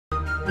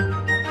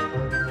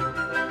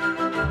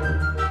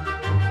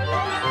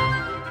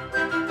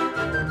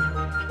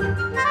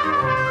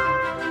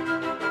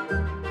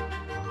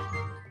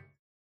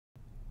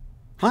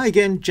Hi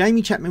again,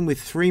 Jamie Chapman with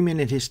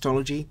 3-Minute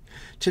Histology.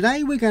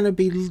 Today we're going to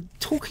be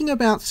talking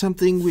about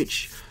something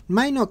which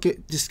may not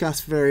get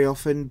discussed very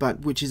often,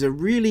 but which is a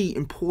really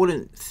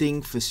important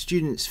thing for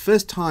students,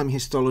 first-time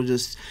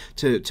histologists,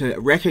 to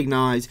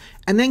recognize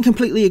and then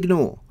completely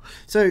ignore.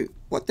 So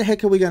what the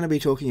heck are we going to be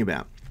talking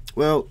about?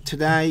 Well,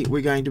 today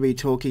we're going to be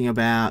talking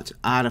about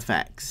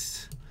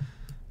artifacts.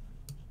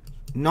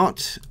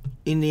 Not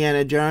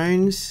Indiana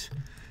Jones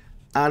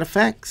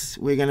artifacts.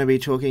 We're going to be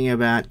talking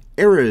about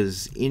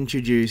errors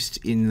introduced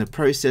in the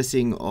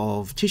processing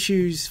of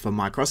tissues for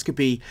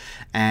microscopy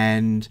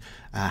and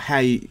how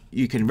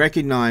you can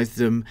recognize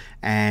them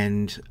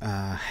and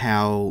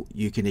how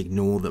you can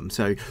ignore them.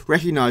 So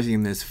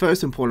recognizing them is the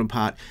first important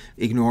part,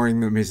 ignoring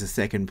them is the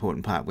second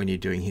important part when you're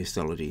doing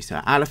histology. So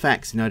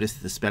artifacts, notice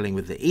the spelling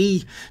with the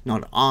E,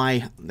 not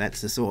I. That's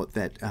the sort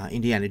that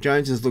Indiana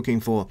Jones is looking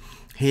for.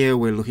 Here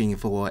we're looking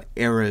for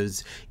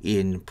errors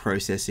in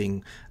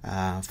processing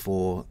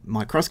for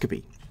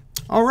microscopy.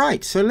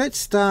 Alright, so let's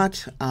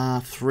start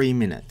 3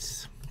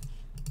 minutes.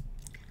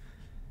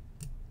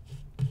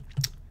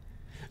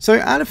 So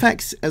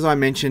artifacts, as I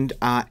mentioned,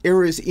 are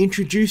errors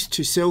introduced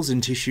to cells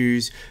and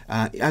tissues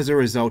as a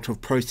result of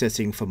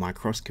processing for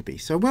microscopy.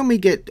 So when we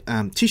get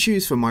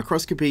tissues for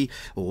microscopy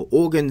or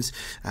organs,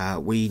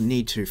 we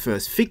need to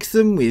first fix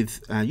them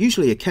with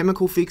usually a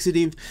chemical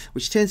fixative,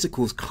 which tends to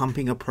cause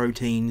clumping of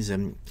proteins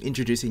and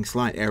introducing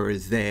slight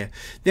errors there.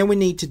 Then we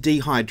need to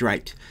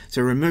dehydrate,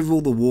 so remove all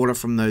the water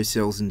from those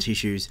cells and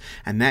tissues,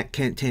 and that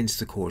tends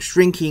to cause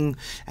shrinking.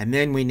 And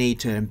then we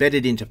need to embed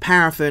it into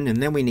paraffin, and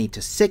then we need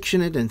to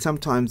section it, and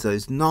sometimes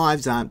those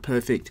knives aren't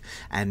perfect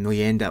and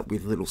we end up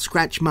with little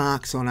scratch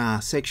marks on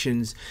our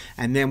sections.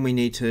 And then we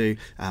need to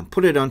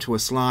put it onto a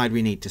slide,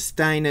 we need to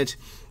stain it,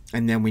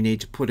 and then we need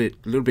to put a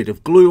little bit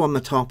of glue on the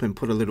top and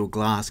put a little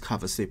glass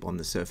cover slip on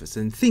the surface.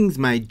 And things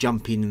may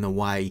jump in the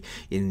way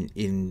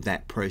in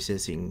that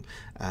processing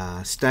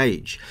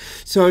stage.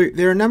 So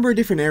there are a number of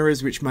different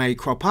errors which may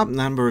crop up, a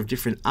number of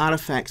different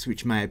artifacts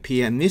which may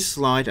appear. And this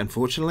slide,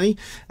 unfortunately,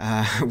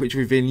 which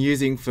we've been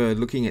using for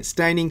looking at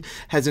staining,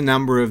 has a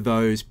number of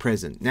those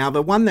present. Now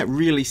the one that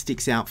really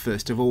sticks out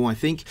first of all, I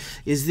think,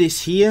 is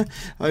this here.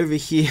 Over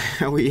here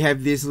we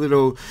have this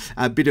little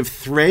bit of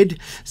thread.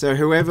 So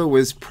whoever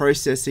was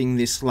processing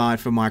this slide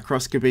for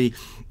microscopy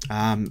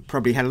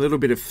probably had a little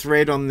bit of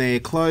thread on their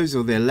clothes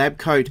or their lab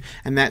coat,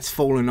 and that's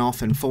fallen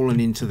off and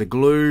fallen into the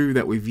glue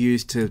that we've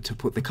used to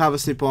put the cover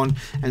slip on,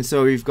 and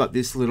so we've got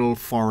this little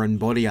foreign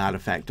body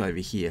artifact over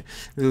here,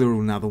 a little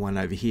another one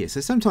over here.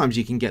 So sometimes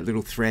you can get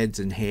little threads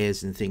and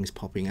hairs and things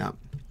popping up.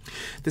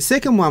 The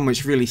second one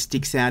which really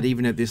sticks out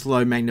even at this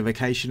low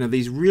magnification are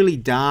these really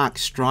dark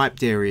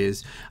striped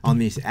areas on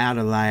this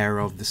outer layer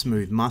of the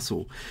smooth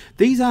muscle.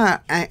 These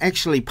are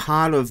actually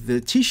part of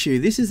the tissue.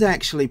 This is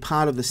actually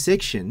part of the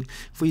section.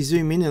 If we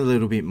zoom in a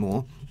little bit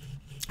more,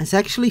 it's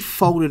actually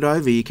folded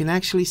over. You can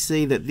actually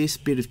see that this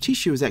bit of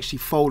tissue is actually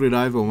folded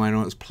over when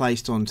it was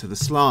placed onto the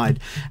slide,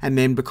 and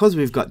then because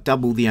we've got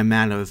double the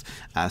amount of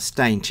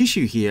stained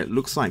tissue here, it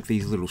looks like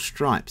these little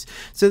stripes.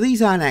 So these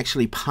aren't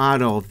actually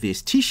part of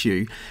this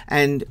tissue,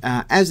 and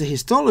as a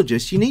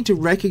histologist you need to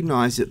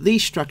recognize that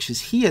these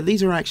structures here,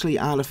 these are actually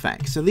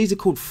artifacts. So these are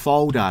called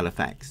fold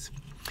artifacts.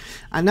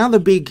 Another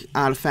big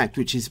artifact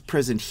which is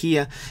present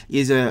here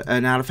is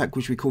an artifact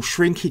which we call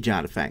shrinkage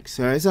artifacts.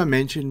 So as I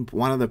mentioned,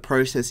 one of the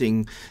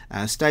processing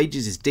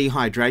stages is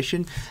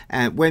dehydration.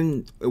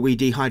 When we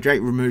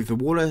dehydrate, remove the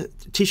water,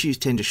 tissues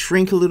tend to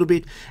shrink a little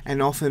bit,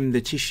 and often the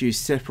tissues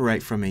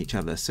separate from each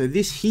other. So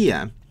this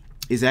here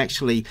is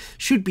actually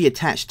should be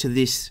attached to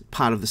this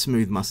part of the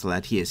smooth muscle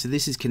out here. So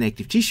this is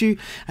connective tissue,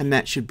 and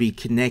that should be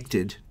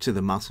connected to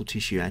the muscle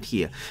tissue out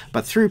here.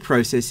 But through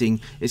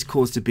processing, it's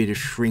caused a bit of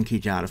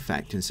shrinkage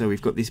artifact, and so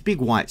we've got this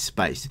big white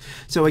space.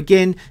 So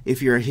again,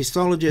 if you're a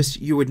histologist,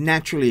 you would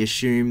naturally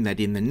assume that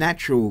in the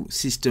natural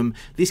system,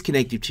 this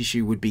connective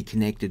tissue would be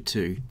connected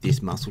to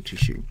this muscle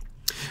tissue.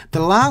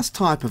 The last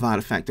type of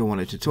artifact I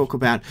wanted to talk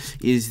about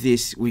is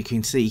this. We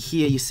can see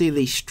here, you see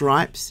these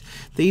stripes.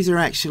 These are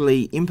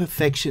actually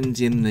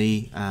imperfections in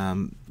the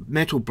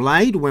metal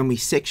blade when we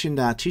sectioned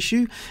our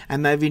tissue,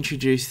 and they've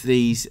introduced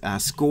these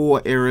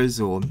score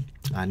errors or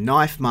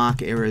knife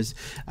mark errors,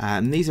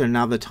 and these are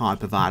another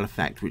type of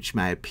artifact which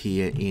may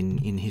appear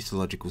in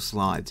histological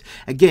slides.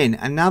 Again,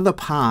 another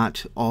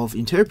part of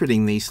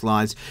interpreting these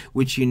slides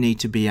which you need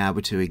to be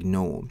able to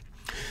ignore.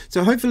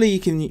 So hopefully you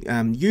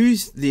can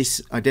use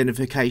this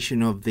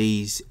identification of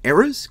these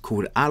errors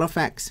called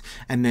artifacts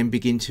and then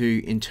begin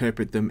to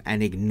interpret them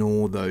and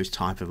ignore those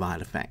type of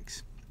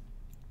artifacts.